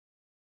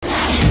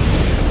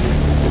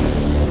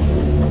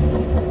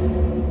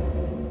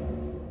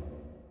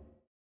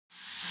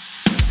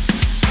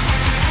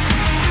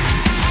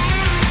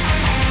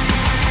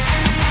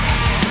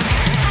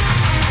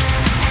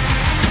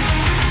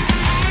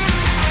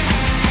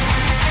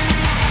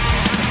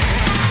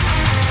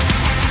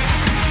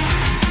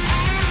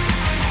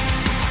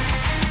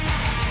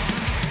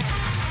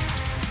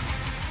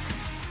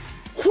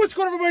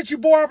It's your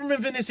boy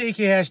Opperman Fitness,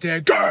 aka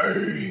hashtag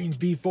Gains.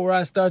 Before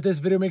I start this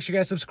video, make sure you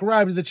guys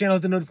subscribe to the channel,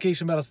 hit the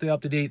notification bell to stay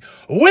up to date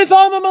with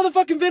all my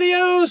motherfucking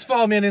videos.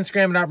 Follow me on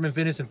Instagram at Opperman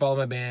Fitness and follow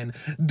my band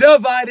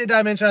Divided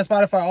Dimension on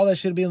Spotify. All that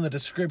should be in the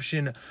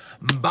description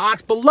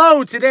box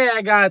below. Today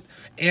I got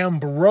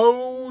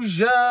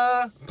Ambrosia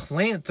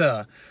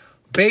Planta.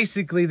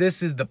 Basically,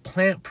 this is the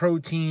plant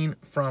protein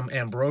from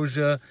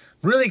Ambrosia.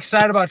 Really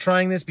excited about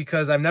trying this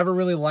because I've never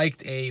really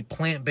liked a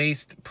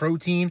plant-based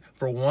protein,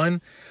 for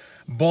one.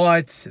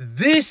 But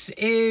this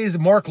is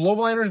Mark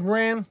Lobeliner's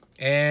brand,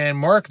 and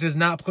Mark does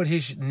not put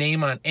his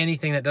name on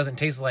anything that doesn't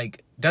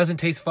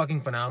taste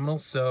fucking phenomenal.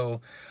 So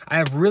I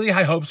have really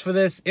high hopes for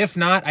this. If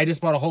not, I just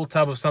bought a whole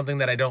tub of something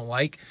that I don't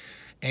like.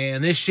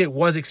 And this shit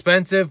was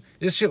expensive.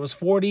 This shit was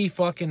 $40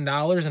 fucking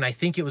dollars, and I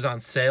think it was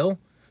on sale.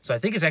 So I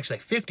think it's actually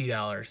like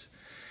 $50.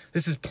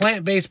 This is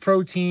plant-based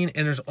protein,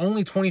 and there's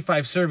only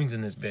 25 servings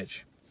in this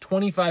bitch.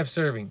 25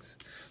 servings.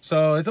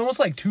 So it's almost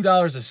like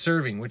 $2 a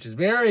serving, which is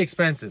very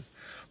expensive.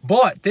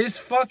 But this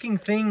fucking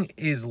thing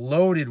is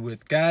loaded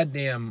with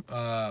goddamn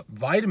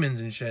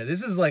vitamins and shit.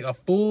 This is like a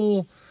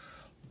full,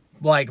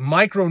 like,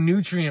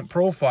 micronutrient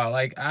profile.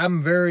 Like,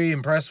 I'm very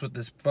impressed with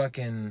this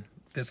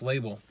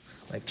label.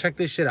 Like, check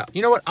this shit out.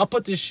 You know what? I'll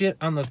put this shit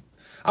over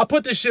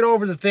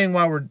the thing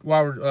while I'm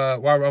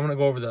gonna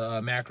go over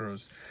the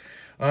macros.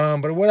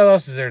 But what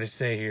else is there to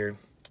say here?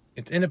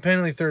 It's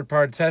independently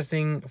third-party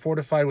testing,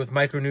 fortified with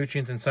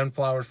micronutrients and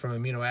sunflowers from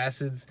amino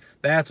acids.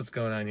 That's what's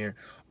going on here.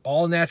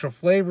 All natural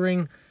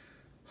flavoring,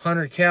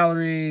 100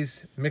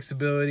 calories,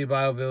 mixability,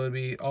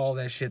 bioavailability, all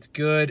that shit's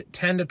good.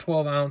 10 to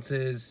 12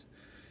 ounces,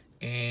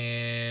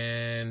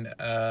 and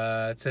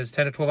it says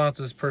 10 to 12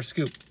 ounces per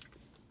scoop.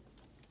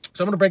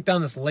 So I'm going to break down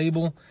this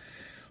label.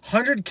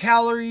 100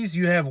 calories,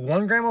 you have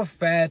 1 gram of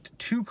fat,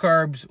 2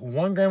 carbs,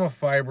 1 gram of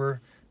fiber,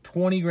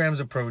 20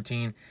 grams of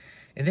protein.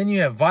 And then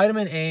you have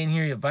vitamin A in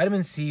here, you have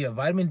vitamin C, you have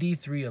vitamin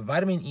D3, you have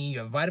vitamin E, you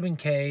have vitamin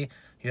K,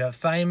 you have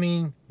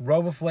thiamine,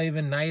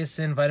 riboflavin,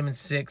 niacin, vitamin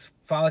 6,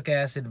 folic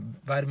acid,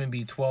 vitamin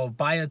B12,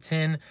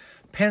 biotin,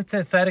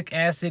 pentothenic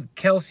acid,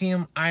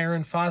 calcium,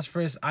 iron,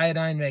 phosphorus,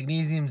 iodine,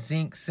 magnesium,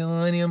 zinc,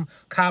 selenium,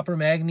 copper,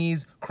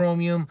 manganese,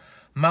 chromium,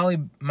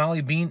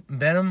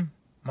 molybdenum,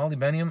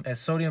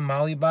 as sodium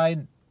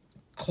molybdate,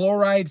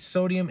 chloride,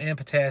 sodium, and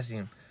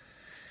potassium.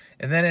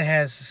 And then it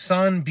has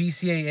sun,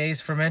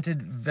 BCAAs,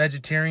 fermented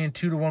vegetarian,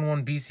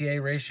 2:1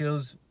 BCA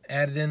ratios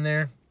added in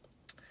there.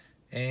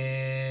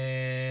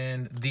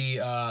 And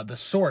the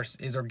source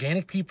is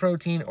organic pea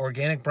protein,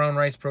 organic brown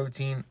rice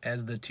protein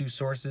as the 2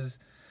 sources.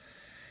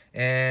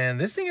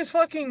 And this thing is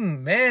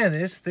fucking, man,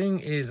 this thing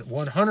is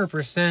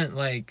 100%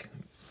 like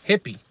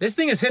hippie. This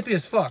thing is hippie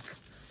as fuck,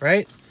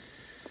 right?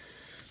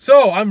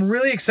 So I'm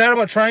really excited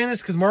about trying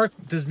this because Mark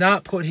does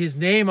not put his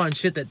name on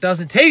shit that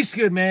doesn't taste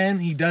good, man.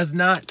 He does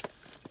not.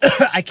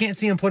 I can't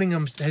see him putting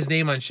his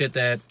name on shit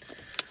that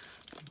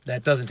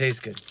doesn't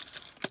taste good.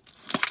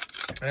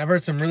 And I've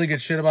heard some really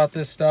good shit about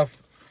this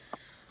stuff.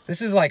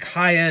 This is like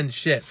high-end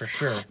shit for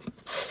sure.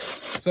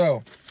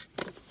 So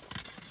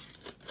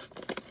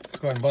let's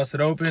go ahead and bust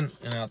it open,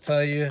 and I'll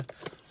tell you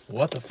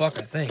what the fuck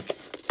I think.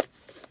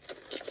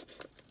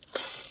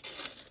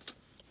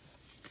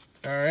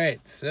 All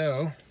right,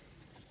 so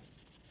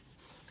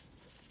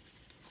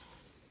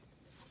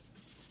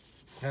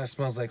kind of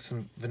smells like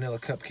some vanilla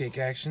cupcake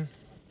action.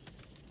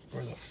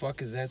 Where the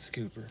fuck is that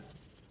scooper?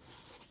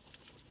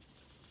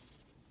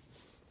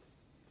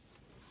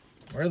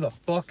 Where the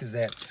fuck is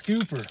that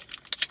scooper?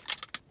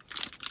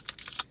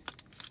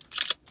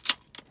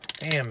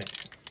 Damn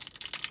it.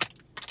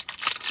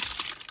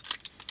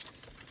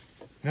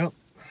 Nope.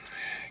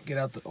 Get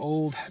out the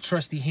old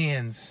trusty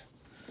hands.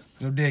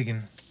 Go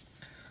digging.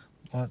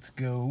 Let's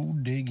go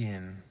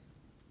digging.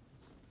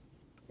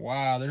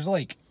 Wow, there's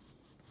like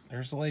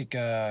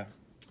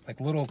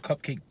little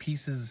cupcake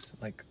pieces,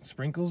 like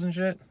sprinkles and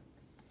shit.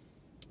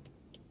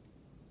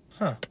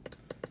 Huh.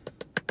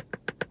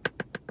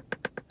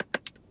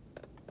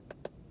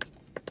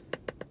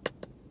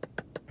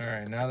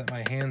 Alright, now that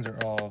my hands are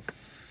all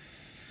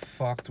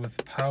fucked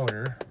with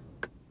powder,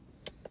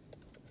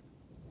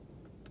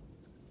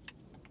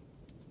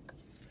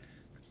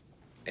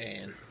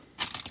 and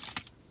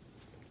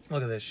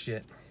look at this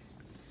shit.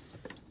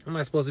 How am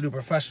I supposed to do a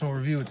professional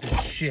review with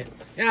this shit?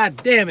 God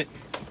damn it.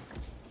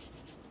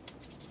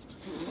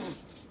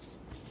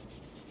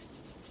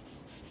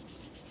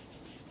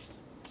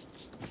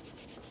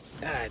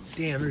 God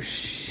damn, there's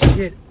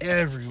shit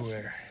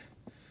everywhere.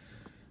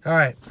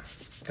 Alright,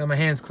 got my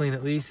hands clean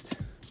at least.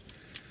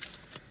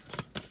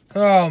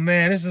 Oh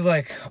man, this is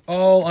like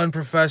all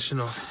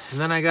unprofessional. And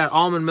then I got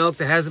almond milk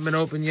that hasn't been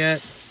opened yet.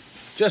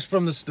 Just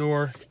from the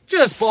store.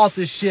 Just bought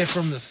this shit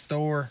from the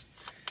store.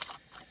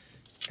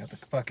 Got the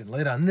fucking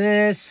lid on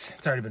this.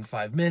 It's already been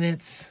 5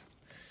 minutes.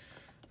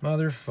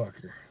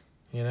 Motherfucker.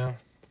 You know?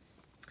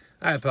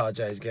 I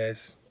apologize,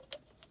 guys.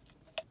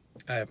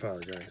 I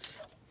apologize.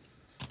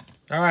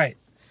 All right,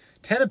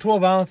 10 to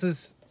 12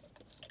 ounces.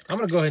 I'm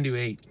gonna go ahead and do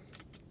 8.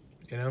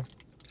 You know,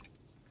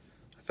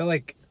 I feel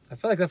like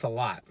that's a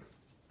lot.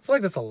 I feel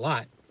like that's a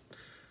lot.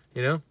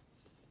 You know,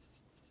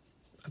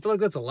 I feel like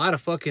that's a lot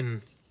of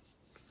fucking...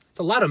 It's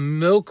a lot of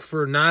milk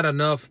for not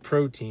enough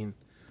protein.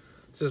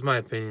 It's just my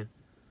opinion.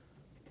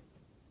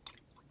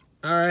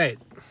 All right.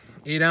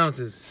 8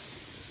 ounces.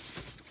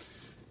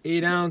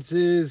 8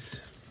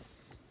 ounces.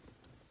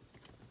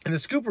 And the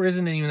scooper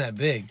isn't even that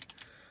big.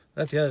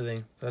 That's the other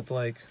thing. That's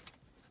like...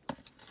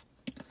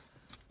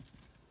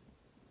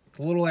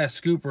 a little ass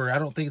scooper. I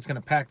don't think it's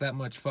going to pack that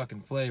much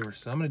fucking flavor.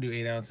 So I'm going to do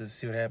 8 ounces,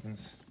 see what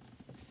happens.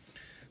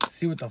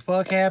 See what the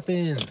fuck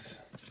happens.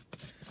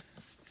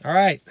 All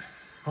right.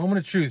 Moment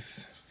of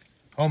truth.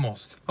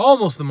 Almost.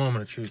 Almost the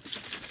moment of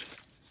truth.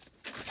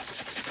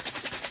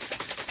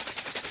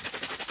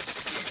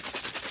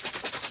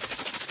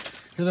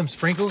 Hear them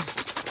sprinkles?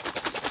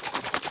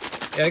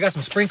 Yeah, I got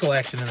some sprinkle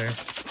action in there.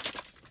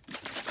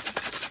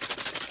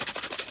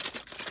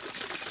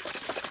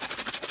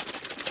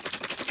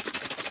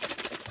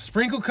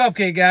 Sprinkle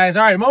cupcake, guys.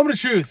 All right, moment of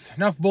truth.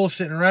 Enough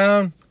bullshitting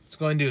around. Let's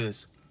go ahead and do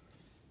this.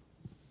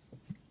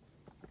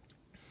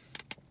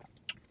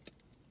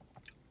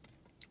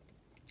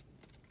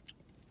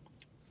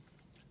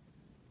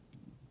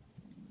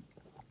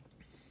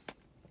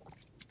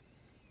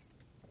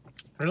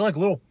 They're like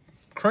little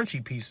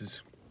crunchy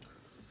pieces.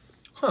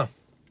 Huh.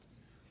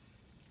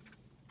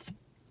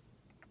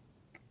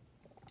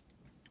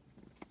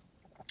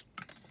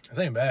 This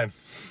ain't bad.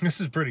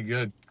 This is pretty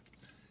good.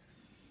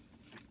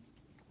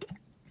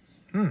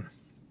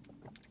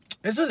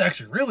 This is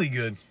actually really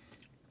good.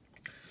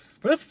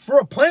 For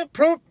a plant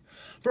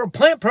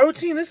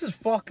protein, this is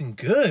fucking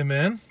good,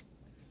 man.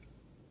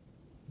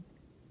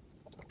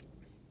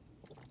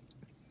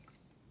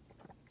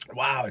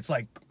 Wow, it's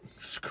like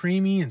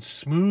creamy and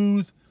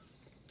smooth.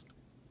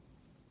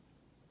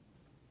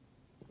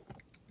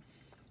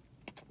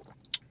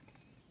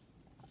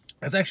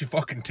 That's actually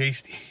fucking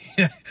tasty.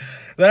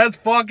 That's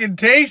fucking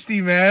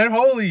tasty, man.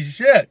 Holy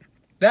shit.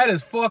 That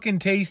is fucking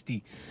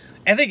tasty.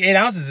 I think 8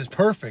 ounces is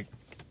perfect.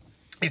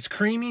 It's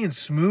creamy and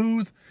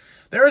smooth.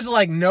 There is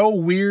like no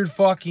weird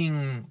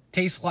fucking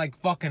taste like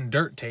fucking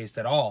dirt taste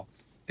at all.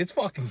 It's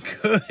fucking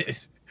good.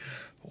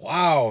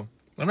 Wow.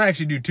 I'm gonna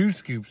actually do 2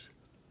 scoops.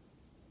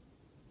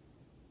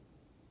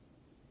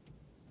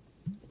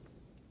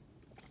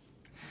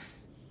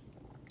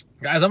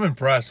 Guys, I'm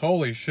impressed.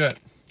 Holy shit.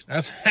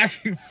 That's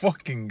actually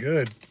fucking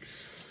good.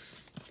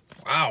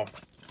 Wow.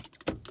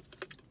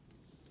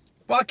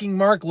 Fucking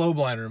Mark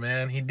Lobliner,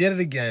 man. He did it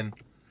again.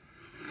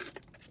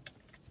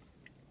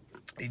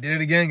 He did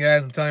it again,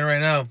 guys. I'm telling you right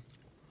now.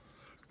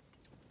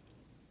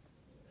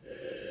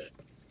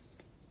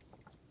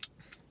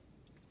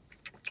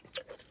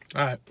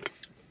 All right.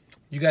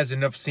 You guys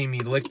enough see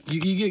me lick.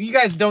 You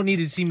guys don't need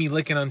to see me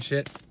licking on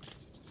shit.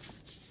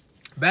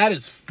 That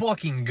is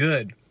fucking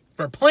good.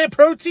 For plant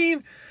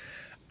protein,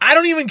 I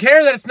don't even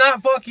care that it's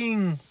not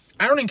fucking...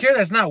 I don't even care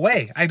that it's not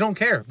whey. I don't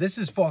care. This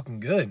is fucking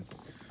good.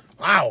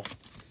 Wow.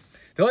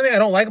 The only thing I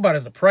don't like about it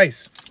is the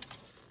price.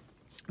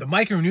 The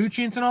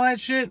micronutrients and all that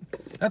shit,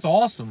 that's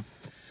awesome.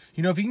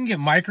 You know, if you can get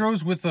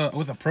micros with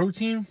a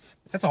protein,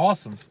 that's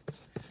awesome.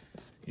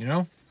 You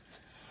know?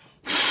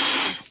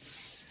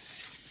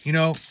 You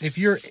know, if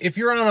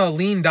you're on a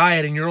lean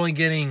diet and you're only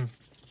getting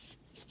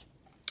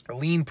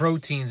lean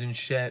proteins and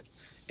shit,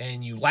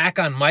 and you lack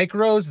on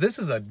micros, this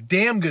is a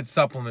damn good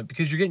supplement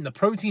because you're getting the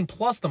protein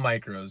plus the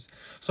micros.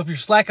 So if you're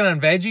slacking on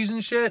veggies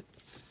and shit,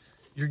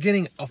 you're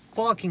getting a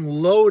fucking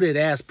loaded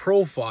ass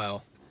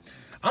profile.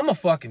 I'm a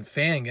fucking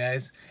fan,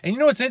 guys. And you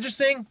know what's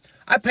interesting?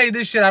 I pay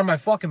this shit out of my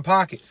fucking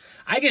pocket.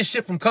 I get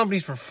shit from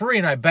companies for free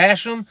and I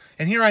bash them,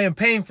 and here I am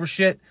paying for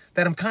shit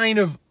that I'm kind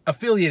of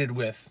affiliated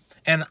with.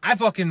 And I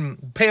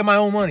fucking pay my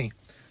own money.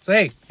 So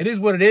hey, it is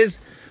what it is.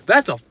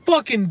 That's a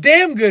fucking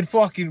damn good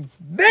fucking...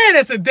 Man,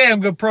 that's a damn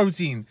good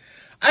protein.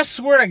 I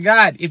swear to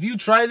God, if you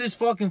try this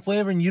fucking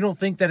flavor and you don't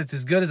think that it's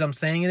as good as I'm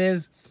saying it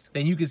is,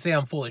 then you can say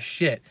I'm full of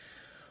shit.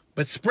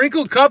 But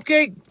sprinkled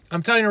cupcake,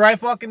 I'm telling you right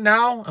fucking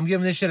now, I'm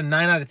giving this shit a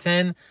 9 out of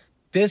 10.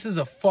 This is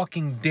a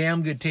fucking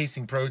damn good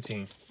tasting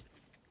protein.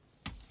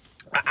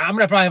 I'm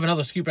going to probably have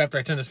another scoop after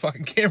I turn this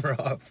fucking camera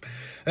off.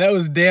 That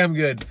was damn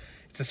good.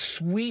 It's a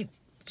sweet,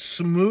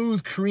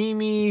 smooth,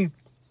 creamy...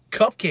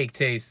 cupcake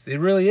taste. It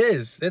really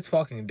is. It's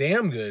fucking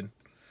damn good.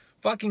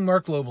 Fucking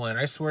Mark Lobliner,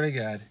 I swear to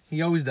God.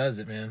 He always does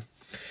it, man.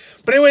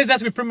 But anyways,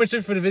 that's pretty much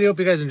it for the video. Hope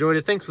you guys enjoyed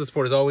it. Thanks for the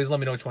support as always. Let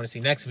me know what you want to see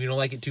next. If you don't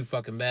like it too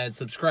fucking bad,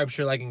 subscribe,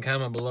 share, like, and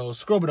comment below.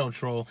 Scroll but don't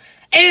troll.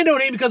 And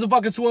don't hate because I'm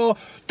fucking swole.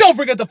 Don't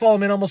forget to follow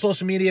me on all my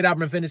social media at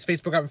Opperman Fitness,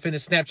 Facebook Opperman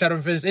Fitness, Snapchat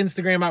Opperman Fitness,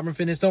 Instagram Opperman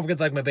Fitness. Don't forget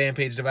to like my band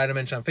page, Divide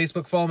Dimension on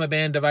Facebook. Follow my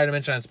band, Divide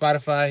Dimension on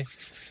Spotify.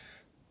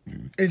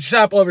 And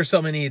shop all of your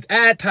supplement needs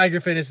at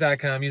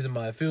tigerfitness.com using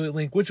my affiliate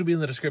link, which will be in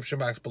the description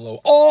box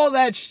below. All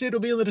that shit will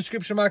be in the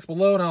description box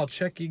below, and I'll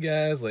check you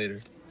guys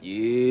later.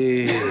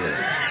 Yeah.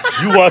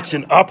 You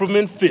watching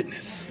Opperman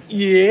Fitness.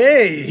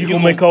 Yeah. You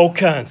gonna make all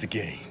kinds of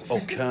gains.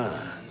 All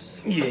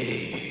kinds. Yeah.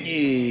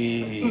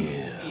 Yeah.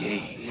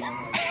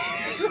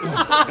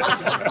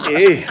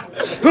 Yeah.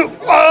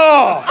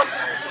 Oh!